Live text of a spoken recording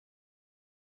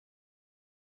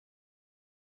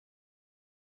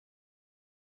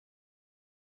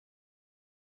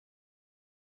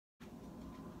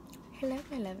Hello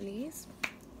my lovelies.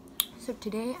 So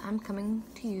today I'm coming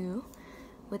to you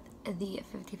with the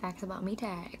 50 facts about me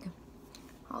tag.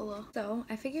 Hello. So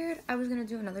I figured I was gonna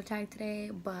do another tag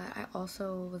today, but I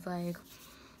also was like,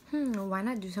 why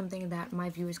not do something that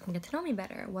my viewers can get to know me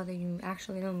better, whether you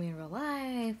actually know me in real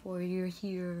life or you're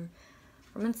here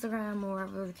from Instagram or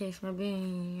whatever the case may be,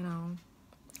 you know.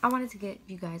 I wanted to get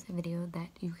you guys a video that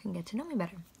you can get to know me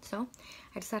better. So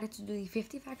I decided to do the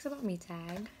 50 facts about me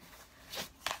tag.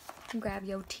 Grab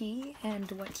your tea and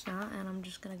whatnot, and I'm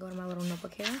just gonna go to my little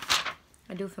notebook here.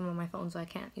 I do film on my phone, so I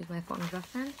can't use my phone as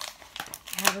often.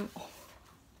 I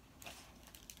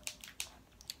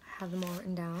have them all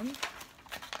written down.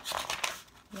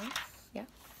 Yes,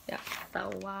 yeah. So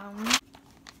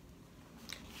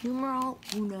numero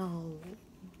uno.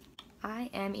 I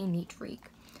am a neat freak.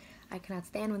 I cannot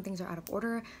stand when things are out of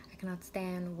order. I cannot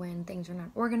stand when things are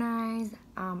not organized.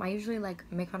 I usually like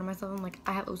make fun of myself. I'm like,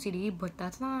 I have OCD, but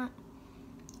that's not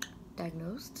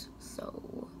diagnosed.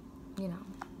 So, you know.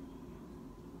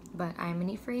 But I'm a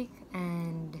neat freak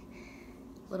and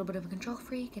a little bit of a control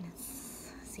freak, and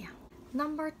it's yeah.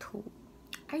 Number 2,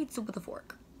 I eat soup with a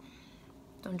fork.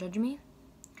 Don't judge me,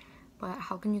 but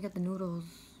how can you get the noodles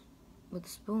with a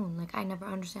spoon? Like, I never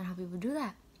understand how people do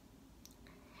that.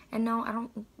 And no, I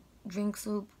don't drink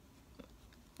soup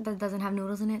that doesn't have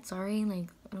noodles in it. Sorry, like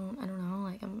I don't know.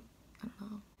 Like I don't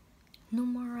know.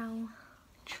 Numero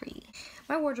 3.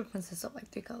 My wardrobe consists of like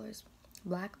 3 colors: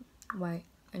 black, white,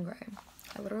 and gray.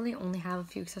 I literally only have a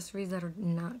few accessories that are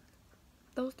not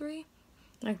those 3.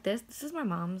 Like this is my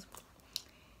mom's,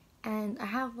 and I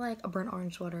have like a burnt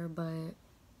orange sweater, but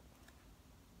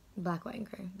black, white, and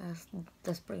gray.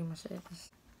 That's pretty much it.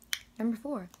 Number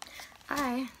 4,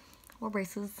 I wore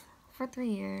braces for 3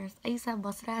 years. I used to have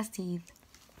busted ass teeth,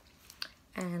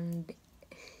 and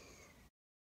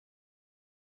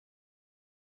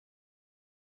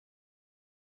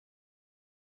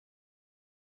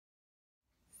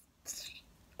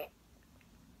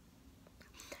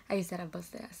I used to have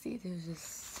busted ass teeth. It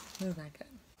was not good.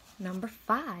 Number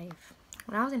 5,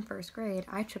 when I was in 1st grade,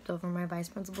 I tripped over my vice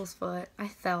principal's foot. I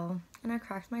fell and I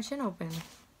cracked my shin open.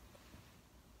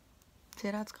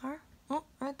 See that scar? Oh,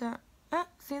 right there.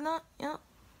 See that? Yep.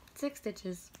 6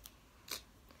 stitches.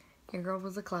 Your girl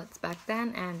was a klutz back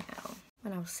then and now.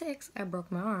 When I was 6, I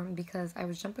broke my arm because I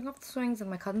was jumping off the swings in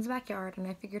my cousin's backyard, and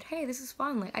I figured, hey, this is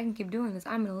fun. Like, I can keep doing this.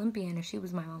 I'm an Olympian. And she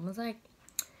was, my mom was like,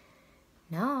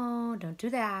 no, don't do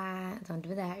that. Don't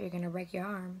do that. You're gonna break your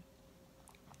arm.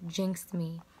 Jinxed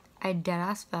me. I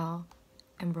deadass fell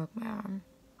and broke my arm.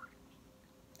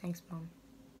 Thanks, Mom.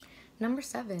 Number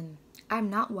 7, I'm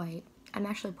not white. I'm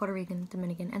actually Puerto Rican,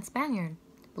 Dominican, and Spaniard.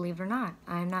 Believe it or not,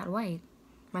 I'm not white.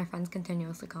 My friends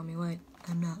continuously call me white.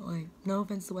 I'm not white. No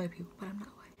offense to white people, but I'm not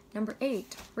white. Number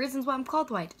 8, reasons why I'm called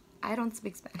white. I don't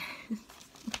speak Spanish.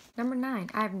 Number 9,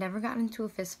 I've never gotten into a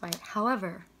fist fight.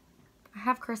 However, I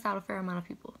have cursed out a fair amount of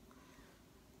people.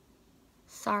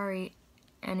 Sorry,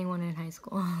 anyone in high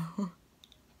school.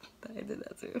 But I did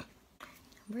that too.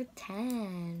 Number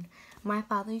 10, my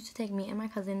father used to take me and my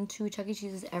cousin to Chuck E.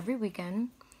 Cheese's every weekend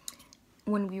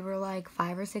when we were like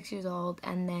 5 or 6 years old,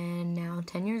 and then now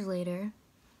 10 years later,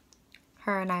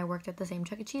 her and I worked at the same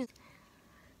Chuck E. Cheese.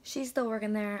 She's still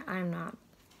working there. I'm not.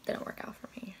 Didn't work out for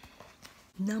me.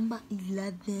 Number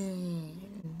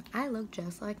 11, I look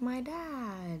just like my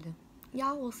dad.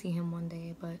 Y'all will see him one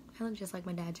day, but I look just like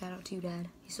my dad. Shout out to you, Dad.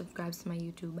 He subscribes to my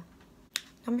YouTube.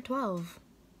 Number 12,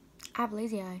 I have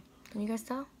lazy eye. Can you guys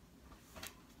tell?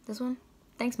 This one?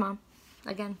 Thanks, Mom.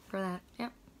 Again, for that.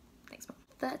 Yep. Thanks, Mom.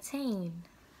 13,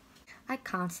 I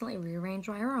constantly rearrange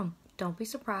my room. Don't be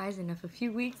surprised in a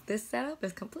few weeks this setup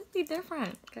is completely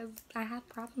different because I have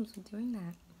problems with doing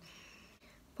that.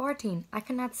 14, I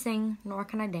cannot sing nor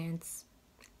can I dance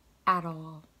at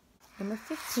all. Number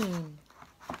 15,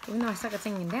 even though I suck at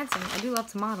singing and dancing, I do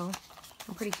love to model.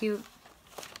 I'm pretty cute.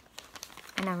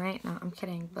 I know, right? No, I'm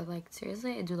kidding. But like,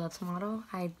 seriously, I do love to model.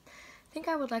 I think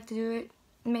I would like to do it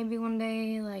maybe one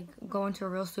day, like go into a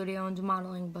real studio and do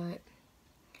modeling, but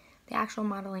the actual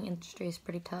modeling industry is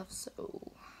pretty tough,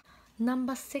 so.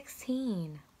 Number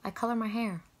 16, I color my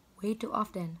hair way too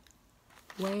often.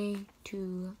 Way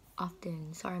too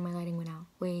often. Sorry, my lighting went out.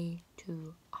 Way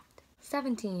too often.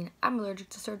 17, I'm allergic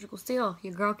to surgical steel.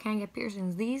 Your girl can't get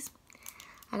piercings. These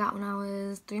I got when I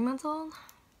was 3 months old,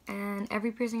 and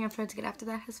every piercing I've tried to get after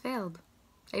that has failed.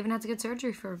 I even had to get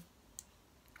surgery for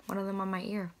one of them on my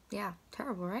ear. Yeah,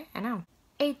 terrible, right? I know.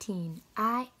 18,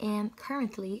 I am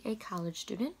currently a college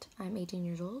student. I'm 18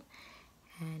 years old,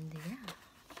 and yeah.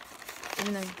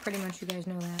 Even though pretty much you guys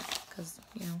know that, because,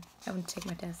 you know, I went to take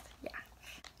my test. Yeah.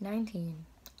 19,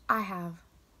 I have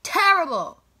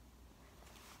terrible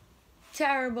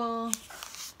Terrible,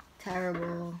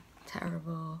 terrible,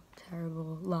 terrible,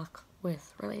 terrible luck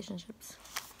with relationships.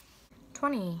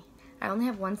 20. I only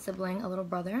have one sibling, a little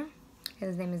brother.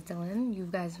 His name is Dylan. You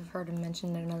guys have heard him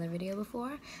mentioned in another video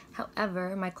before.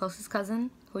 However, my closest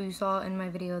cousin, who you saw in my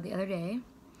video the other day,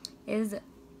 is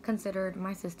considered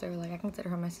my sister. Like, I consider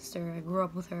her my sister. I grew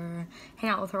up with her, hang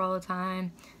out with her all the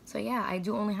time. So yeah, I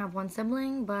do only have one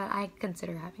sibling, but I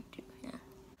consider having two. Yeah.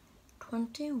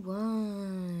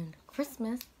 21.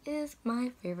 Christmas is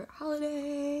my favorite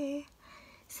holiday.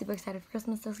 Super excited for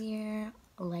Christmas this year,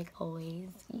 like always.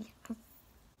 Yes.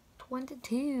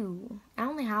 22. I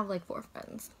only have like 4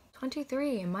 friends.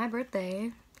 23. My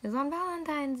birthday is on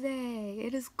Valentine's Day.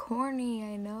 It is corny.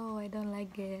 I know. I don't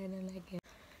like it. I don't like it.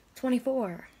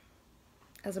 24.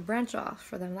 As a branch off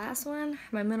for the last one,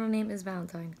 my middle name is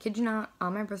Valentine. Kid you not,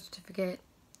 on my birth certificate,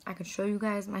 I could show you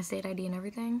guys my state ID and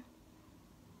everything.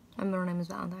 My middle name is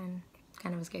Valentine. It's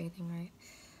kind of a scary thing, right?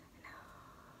 I know.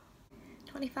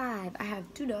 25. I have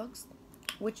 2 dogs,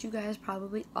 which you guys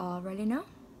probably already know.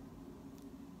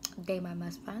 They my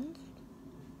best friends.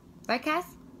 Right,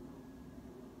 Cass?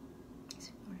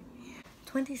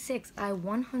 26. I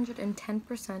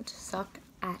 110% suck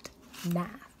at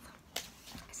math.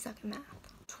 I suck at math.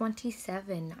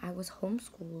 27. I was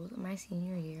homeschooled my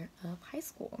senior year of high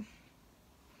school.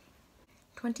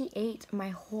 28. My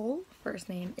whole first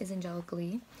name is Angelica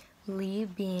Lee. Lee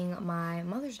being my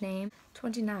mother's name.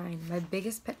 29. My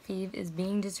biggest pet peeve is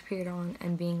being disappeared on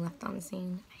and being left on the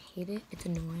scene. I hate it. It's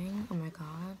annoying. Oh my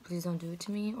god. Please don't do it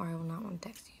to me or I will not want to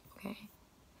text you, okay?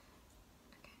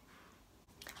 Okay.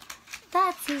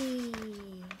 That's it.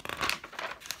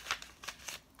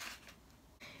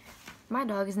 My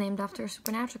dog is named after a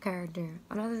supernatural character.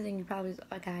 Another thing you probably,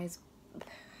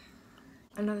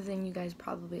 another thing you guys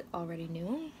probably already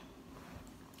knew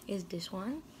is this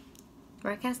one.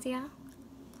 Right, Castia?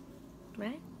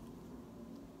 Right?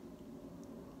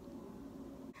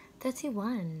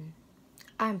 31.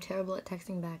 I'm terrible at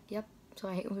texting back. Yep. So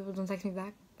I hate when people don't text me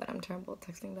back, but I'm terrible at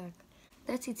texting back.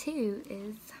 32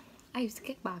 is I used to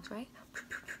kickbox, right?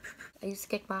 I used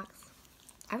to kickbox.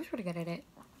 I was pretty good at it.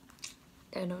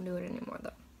 I don't do it anymore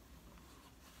though.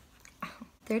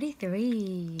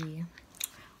 33.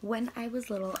 When I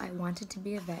was little, I wanted to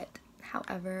be a vet.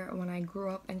 However, when I grew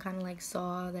up and kind of like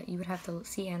saw that you would have to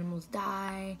see animals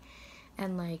die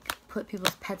and like put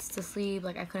people's pets to sleep,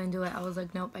 like I couldn't do it. I was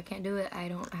like, nope, I can't do it. I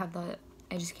don't have the,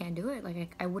 I just can't do it.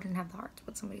 Like I wouldn't have the heart to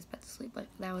put somebody's pet to sleep. Like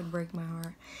that would break my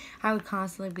heart. I would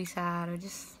constantly be sad. I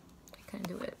couldn't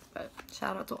do it. But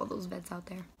shout out to all those vets out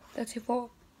there. That's your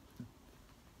fault.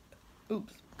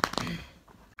 Oops.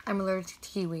 I'm allergic to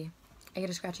kiwi. I get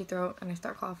a scratchy throat and I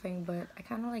start coughing, but I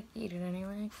kind of like eat it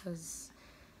anyway because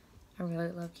I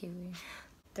really love kiwi.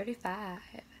 35.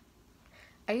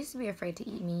 I used to be afraid to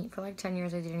eat meat. For like 10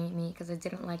 years I didn't eat meat because I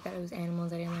didn't like that it was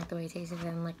animals. I didn't like the way it tasted. I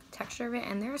didn't like the texture of it.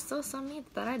 And there are still some meats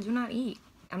that I do not eat.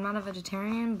 I'm not a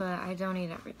vegetarian, but I don't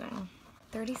eat everything.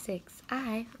 36.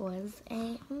 I was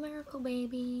a miracle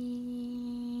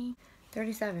baby.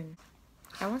 37.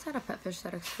 I once had a pet fish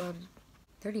that exploded.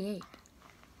 38.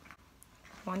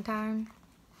 One time,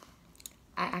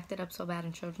 I acted up so bad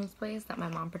in children's plays that my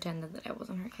mom pretended that I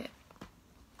wasn't her kid.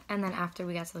 And then after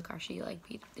we got to the car, she like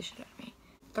beat the shit out of me.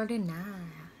 39.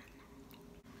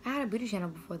 I had a beauty channel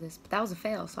before this, but that was a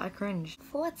fail, so I cringed.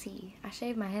 40. I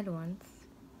shaved my head once.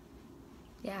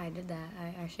 Yeah, I did that.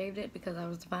 I shaved it because I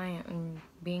was defiant and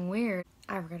being weird.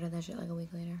 I regretted that shit like a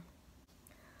week later.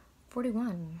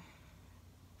 41.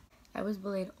 I was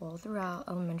bullied all throughout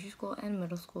elementary school and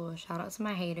middle school. Shout out to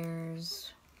my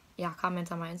haters. Yeah,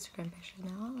 comment on my Instagram pictures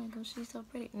now. Oh, like, oh, she's so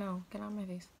pretty. No, get out of my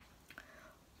face.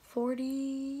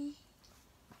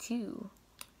 42.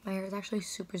 My hair is actually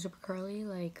super, super curly.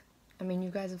 Like, I mean, you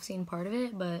guys have seen part of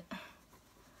it, but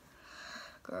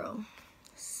girl,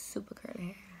 super curly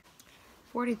hair.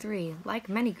 43. Like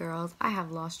many girls, I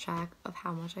have lost track of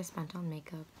how much I spent on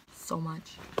makeup. So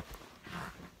much.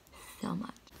 So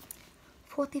much.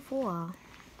 44.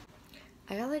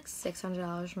 I got like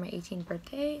 $600 for my 18th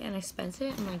birthday and I spent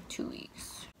it in like 2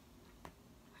 weeks.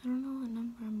 I don't know what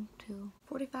number I'm up to.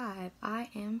 45. I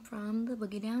am from the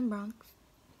Boogie Down Bronx.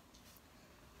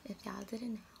 If y'all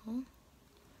didn't know.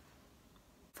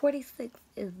 46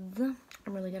 is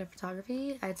I'm really good at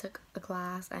photography. I took a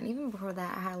class and even before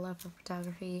that I had a love for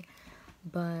photography,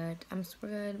 but I'm super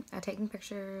good at taking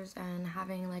pictures and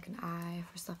having like an eye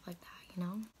for stuff like that, you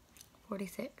know?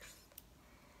 46.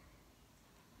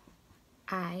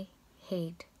 I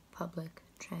hate public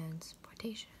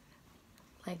transportation.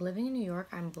 Like living in New York,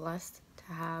 I'm blessed to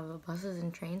have buses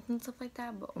and trains and stuff like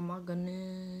that, but oh my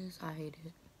goodness, I hate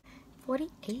it.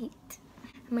 48.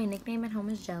 My nickname at home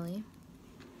is Jelly.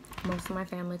 Most of my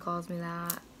family calls me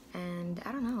that. And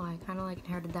I don't know, I kind of like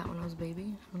inherited that when I was a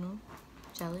baby. I don't know.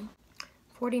 Jelly.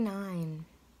 49.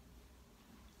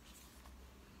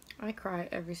 I cry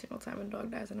every single time a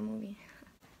dog dies in a movie.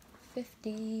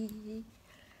 50.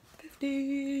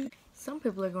 50. Some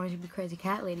people are going to be crazy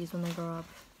cat ladies when they grow up.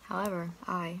 However,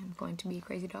 I am going to be a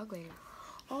crazy dog lady.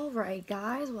 Alright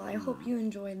guys, well I hope you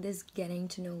enjoyed this getting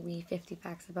to know me 50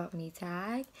 facts about me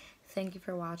tag. Thank you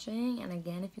for watching, and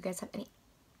again, if you guys have any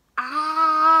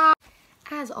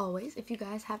as always, if you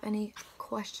guys have any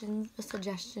questions,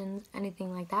 suggestions,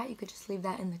 anything like that, you could just leave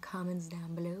that in the comments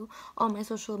down below. All my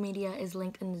social media is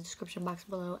linked in the description box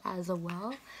below as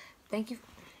well. Thank you.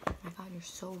 Oh my god, you're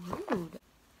so rude.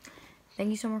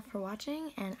 Thank you so much for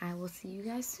watching, and I will see you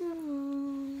guys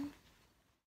soon.